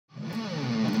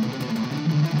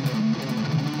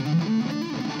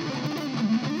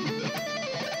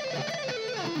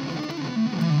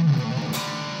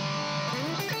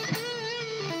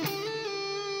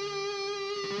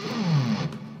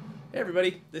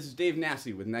everybody, this is Dave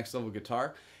Nassie with Next Level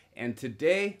Guitar, and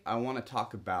today I want to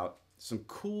talk about some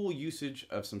cool usage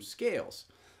of some scales.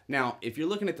 Now, if you're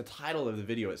looking at the title of the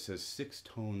video, it says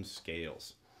 6-tone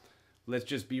scales. Let's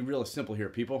just be real simple here,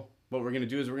 people. What we're going to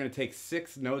do is we're going to take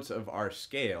 6 notes of our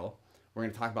scale. We're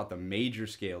going to talk about the major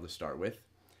scale to start with.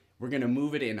 We're going to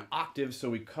move it in octaves so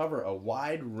we cover a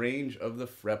wide range of the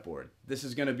fretboard. This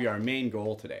is going to be our main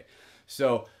goal today.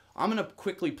 So I'm going to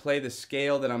quickly play the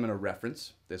scale that I'm going to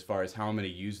reference as far as how I'm going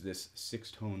to use this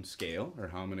 6-tone scale, or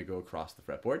how I'm going to go across the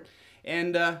fretboard.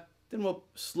 And then we'll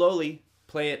slowly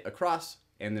play it across,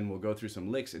 and then we'll go through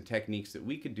some licks and techniques that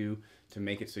we could do to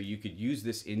make it so you could use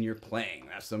this in your playing.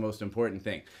 That's the most important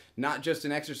thing. Not just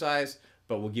an exercise,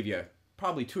 but we'll give you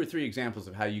probably 2 or 3 examples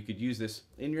of how you could use this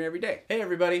in your everyday. Hey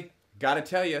everybody, gotta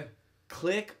tell you,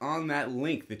 click on that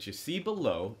link that you see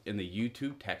below in the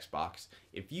YouTube text box.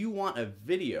 If you want a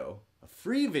video, a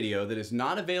free video that is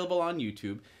not available on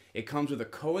YouTube, it comes with a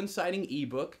coinciding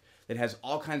ebook that has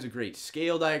all kinds of great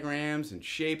scale diagrams and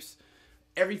shapes,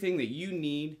 everything that you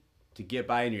need to get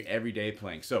by in your everyday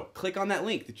playing. So click on that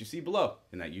link that you see below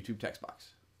in that YouTube text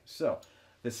box. So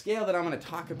the scale that I'm going to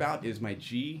talk about is my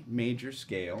G major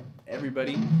scale.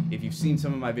 Everybody, if you've seen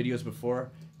some of my videos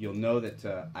before, you'll know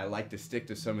that I like to stick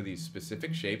to some of these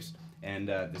specific shapes, and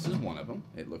this is one of them.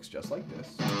 It looks just like this.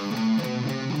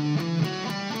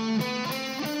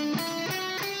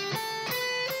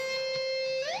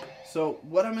 So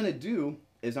what I'm going to do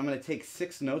is I'm going to take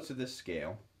 6 notes of this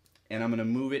scale, and I'm going to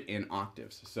move it in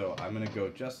octaves. So I'm going to go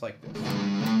just like this.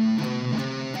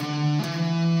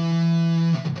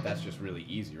 That's just really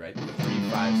easy, right? 3,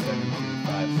 5, 7, 2,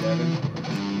 5, 7, or A,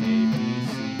 B,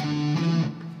 C, D,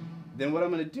 E. Then what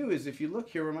I'm going to do is, if you look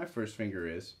here where my first finger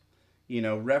is, you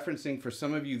know, referencing for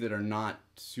some of you that are not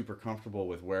super comfortable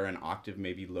with where an octave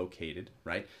may be located,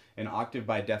 right? An octave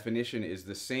by definition is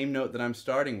the same note that I'm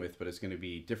starting with, but it's going to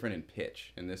be different in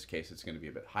pitch. In this case, it's going to be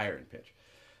a bit higher in pitch.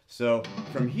 So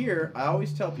from here, I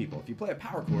always tell people, if you play a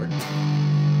power chord,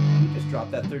 you just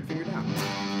drop that 3rd finger down,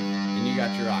 and you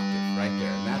got your octave right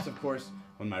there. And that's, of course,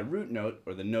 when my root note,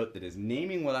 or the note that is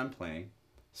naming what I'm playing,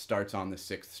 starts on the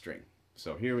 6th string.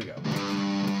 So here we go.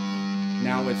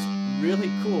 Now what's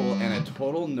really cool and a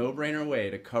total no-brainer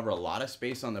way to cover a lot of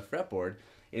space on the fretboard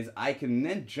is I can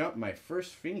then jump my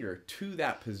first finger to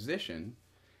that position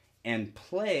and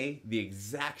play the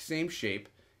exact same shape,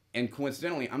 and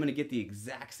coincidentally I'm going to get the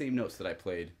exact same notes that I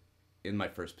played in my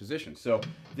first position. So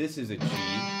this is a G,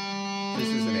 this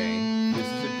is an A, this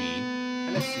is a B,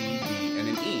 and a C, D, and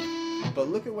an E. But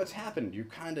look at what's happened. You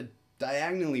kind of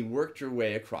diagonally worked your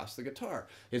way across the guitar.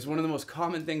 It's one of the most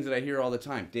common things that I hear all the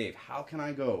time. Dave, how can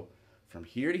I go from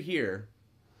here to here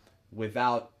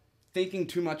without thinking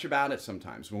too much about it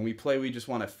sometimes? When we play, we just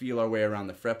want to feel our way around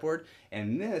the fretboard,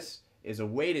 and this is a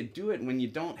way to do it when you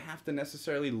don't have to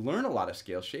necessarily learn a lot of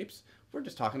scale shapes. We're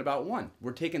just talking about one.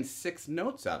 We're taking 6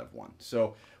 notes out of one.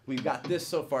 So we've got this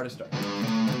so far to start.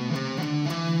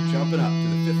 Jumping up to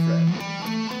the 5th fret.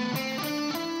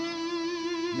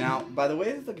 Now, by the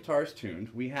way that the guitar is tuned,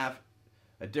 we have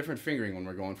a different fingering when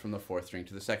we're going from the 4th string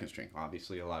to the 2nd string.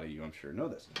 Obviously, a lot of you, I'm sure, know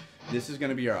this. This is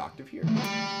going to be our octave here.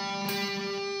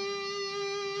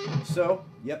 So,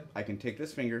 yep, I can take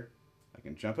this finger, I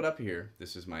can jump it up here.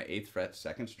 This is my 8th fret,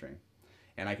 2nd string.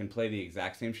 And I can play the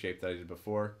exact same shape that I did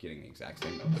before, getting the exact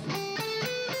same notes.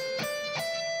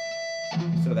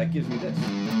 So that gives me this.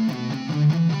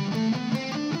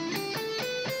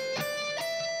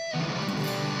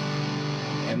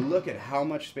 And look at how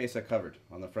much space I covered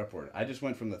on the fretboard. I just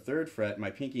went from the 3rd fret, my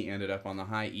pinky ended up on the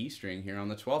high E string here on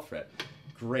the 12th fret.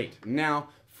 Great. Now,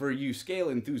 for you scale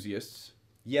enthusiasts,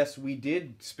 yes, we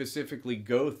did specifically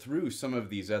go through some of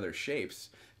these other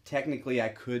shapes. Technically, I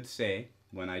could say,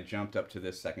 when I jumped up to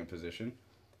this 2nd position,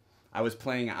 I was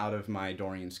playing out of my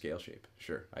Dorian scale shape.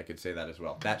 Sure, I could say that as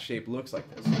well. That shape looks like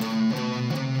this. There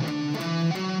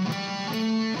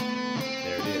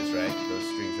it is, right? Those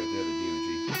strings right there, the D and the G.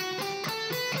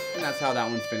 And that's how that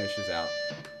one finishes out.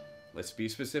 Let's be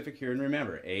specific here and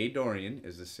remember, A Dorian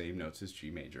is the same notes as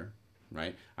G major,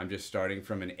 right? I'm just starting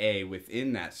from an A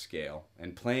within that scale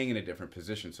and playing in a different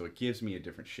position, so it gives me a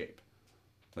different shape.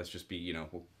 Let's just be, you know,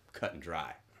 we'll cut and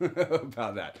dry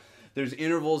about that. There's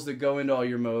intervals that go into all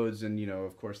your modes, and, you know,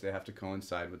 of course they have to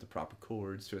coincide with the proper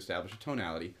chords to establish a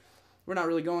tonality. We're not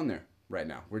really going there right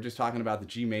now. We're just talking about the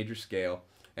G major scale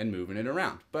and moving it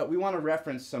around. But we want to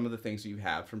reference some of the things that you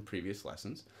have from previous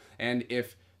lessons. And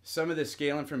if some of this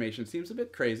scale information seems a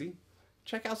bit crazy,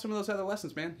 check out some of those other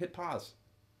lessons, man. Hit pause.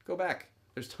 Go back.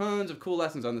 There's tons of cool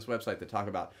lessons on this website that talk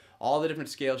about all the different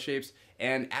scale shapes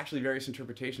and actually various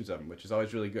interpretations of them, which is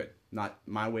always really good. Not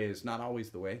my way is not always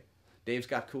the way. Dave's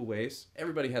got cool ways.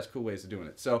 Everybody has cool ways of doing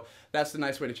it. So that's the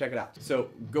nice way to check it out. So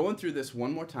going through this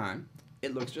one more time,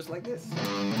 it looks just like this.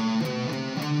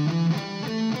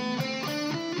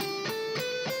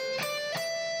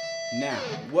 Now,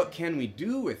 what can we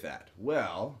do with that?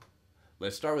 Well,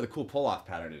 let's start with a cool pull-off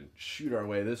pattern and shoot our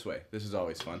way this way. This is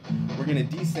always fun. We're going to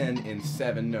descend in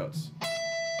 7 notes.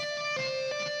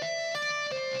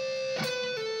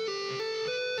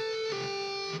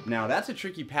 Now, that's a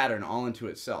tricky pattern all into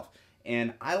itself.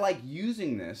 And I like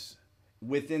using this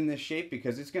within this shape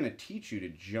because it's going to teach you to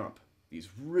jump these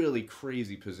really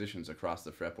crazy positions across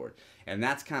the fretboard. And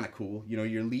that's kind of cool. You know,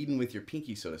 you're leading with your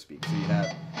pinky, so to speak. So you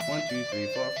have 1, 2, 3,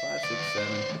 4, 5, 6, 7.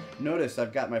 Notice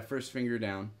I've got my first finger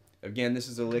down. Again, this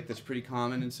is a lick that's pretty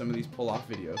common in some of these pull-off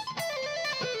videos.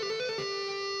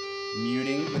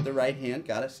 Muting with the right hand,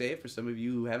 gotta say, for some of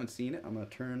you who haven't seen it, I'm gonna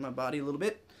turn my body a little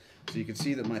bit so you can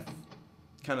see that my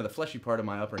kind of the fleshy part of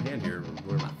my upper hand here,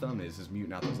 where my thumb is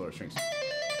muting out those lower strings.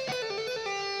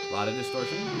 A lot of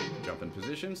distortion, jump in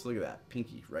positions, look at that,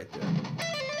 pinky right there.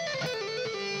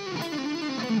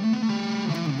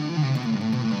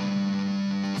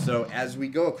 So as we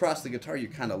go across the guitar, you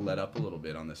kind of let up a little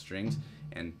bit on the strings,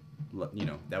 and you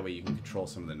know, that way you can control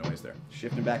some of the noise there.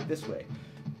 Shifting back this way,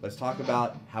 let's talk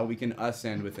about how we can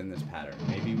ascend within this pattern.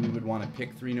 Maybe we would want to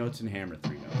pick 3 notes and hammer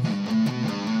 3 notes.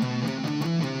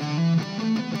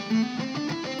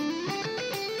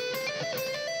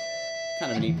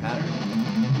 Kind of a neat pattern.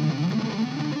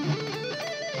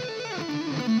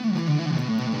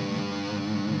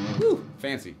 Woo,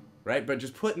 fancy, right? But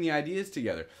just putting the ideas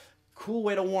together. Cool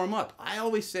way to warm up. I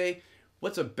always say,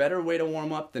 what's a better way to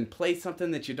warm up than play something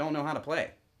that you don't know how to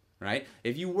play, right?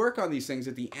 If you work on these things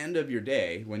at the end of your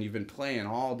day, when you've been playing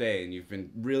all day and you've been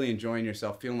really enjoying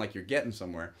yourself, feeling like you're getting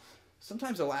somewhere,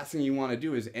 sometimes the last thing you want to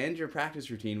do is end your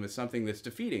practice routine with something that's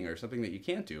defeating or something that you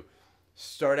can't do.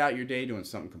 Start out your day doing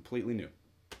something completely new.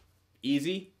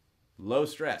 Easy, low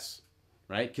stress,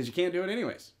 right? Because you can't do it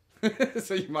anyways.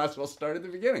 So you might as well start at the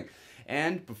beginning.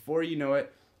 And before you know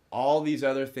it, all these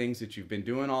other things that you've been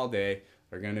doing all day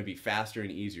are going to be faster and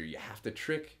easier. You have to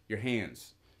trick your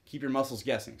hands. Keep your muscles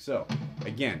guessing. So,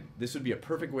 again, this would be a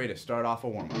perfect way to start off a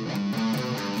warm-up.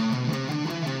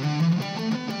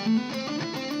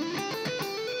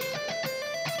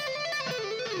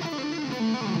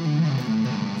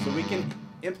 So we can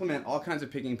implement all kinds of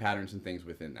picking patterns and things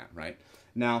within that, right?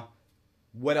 Now,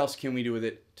 what else can we do with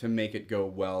it to make it go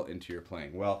well into your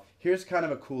playing? Well, here's kind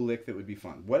of a cool lick that would be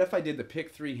fun. What if I did the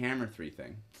pick 3, hammer 3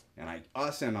 thing, and I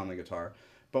ascend on the guitar,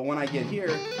 but when I get here,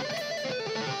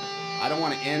 I don't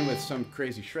want to end with some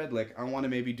crazy shred lick. I want to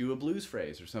maybe do a blues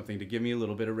phrase or something to give me a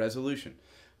little bit of resolution.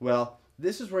 Well,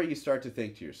 this is where you start to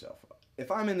think to yourself,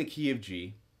 if I'm in the key of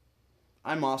G,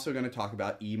 I'm also going to talk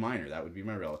about E minor. That would be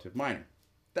my relative minor.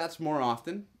 That's more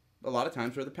often, a lot of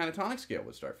times, where the pentatonic scale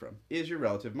would start from, is your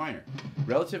relative minor.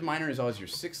 Relative minor is always your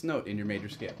 6th note in your major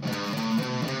scale. There's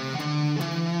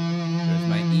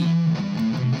my E,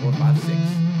 4, 5, 6.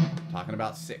 Talking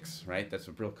about 6, right? That's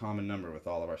a real common number with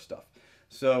all of our stuff.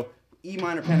 So, E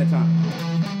minor pentatonic.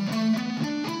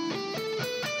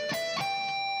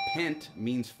 Pent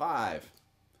means 5.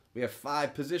 We have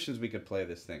 5 positions we could play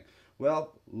this thing.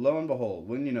 Well, lo and behold,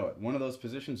 wouldn't you know it, one of those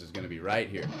positions is going to be right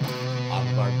here, off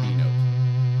of our B note.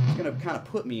 It's going to kind of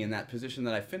put me in that position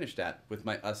that I finished at with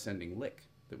my ascending lick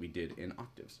that we did in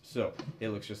octaves. So it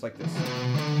looks just like this.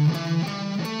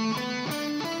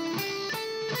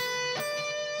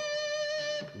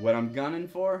 What I'm gunning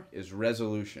for is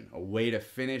resolution, a way to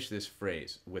finish this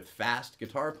phrase. With fast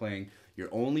guitar playing,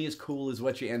 you're only as cool as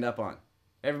what you end up on.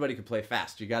 Everybody can play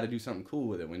fast. You got to do something cool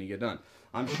with it when you get done.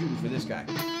 I'm shooting for this guy.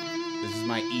 This is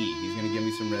my E. He's going to give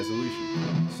me some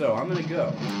resolution. So I'm going to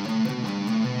go.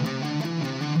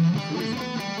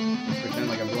 Let's pretend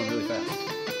like I'm going really fast.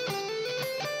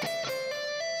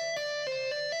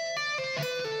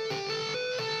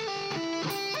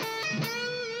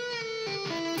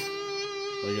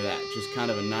 Look at that. Just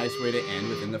kind of a nice way to end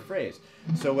within the phrase.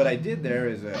 So what I did there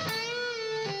is a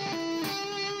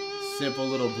simple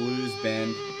little blues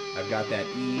bend. I've got that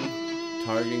E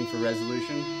targeting for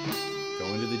resolution.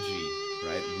 Going to the G,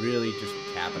 right? Really just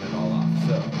capping it all off.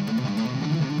 So,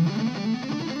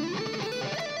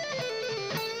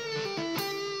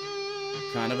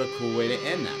 kind of a cool way to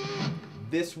end that.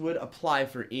 This would apply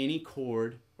for any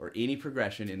chord or any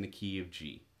progression in the key of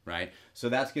G, right? So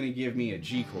that's going to give me a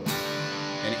G chord,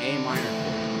 an A minor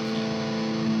chord in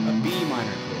the key, a B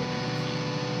minor chord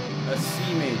in the key, a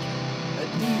C major, a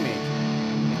D major,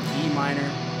 E minor,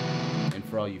 and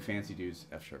for all you fancy dudes,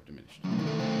 F sharp diminished.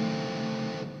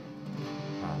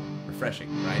 Refreshing,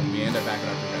 right? We end up back at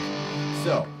our progression.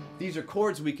 So, These are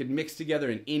chords we could mix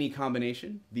together in any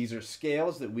combination. These are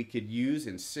scales that we could use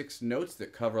in 6 notes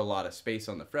that cover a lot of space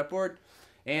on the fretboard.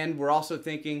 And we're also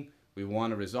thinking we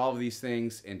want to resolve these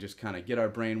things and just kind of get our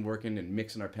brain working and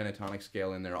mixing our pentatonic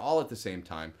scale in there all at the same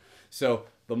time. So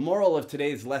the moral of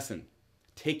today's lesson,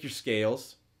 take your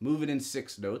scales, move it in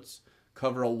 6 notes,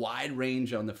 cover a wide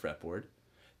range on the fretboard.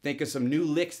 Think of some new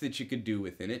licks that you could do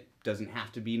within it. Doesn't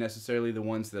have to be necessarily the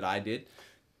ones that I did.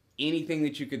 Anything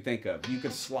that you could think of, you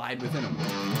could slide within them.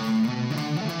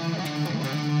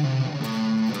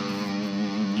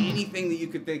 Anything that you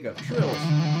could think of. Trills.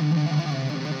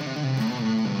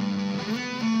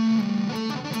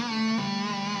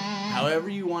 However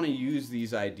you want to use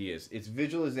these ideas, it's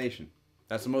visualization.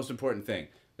 That's the most important thing.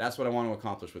 That's what I want to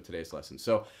accomplish with today's lesson.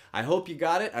 So I hope you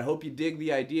got it. I hope you dig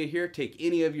the idea here. Take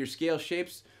any of your scale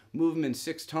shapes, move them in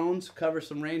 6 tones, cover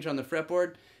some range on the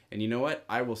fretboard, and you know what?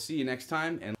 I will see you next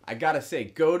time. And I gotta say,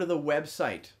 go to the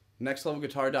website,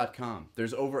 nextlevelguitar.com.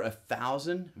 There's over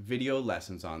 1,000 video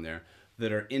lessons on there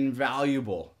that are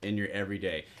invaluable in your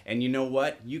everyday. And you know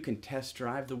what? You can test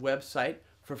drive the website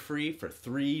for free for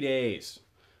 3 days.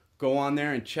 Go on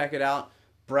there and check it out,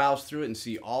 browse through it, and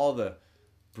see all the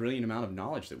brilliant amount of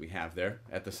knowledge that we have there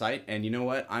at the site. And you know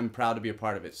what? I'm proud to be a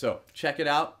part of it. So check it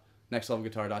out,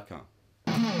 nextlevelguitar.com.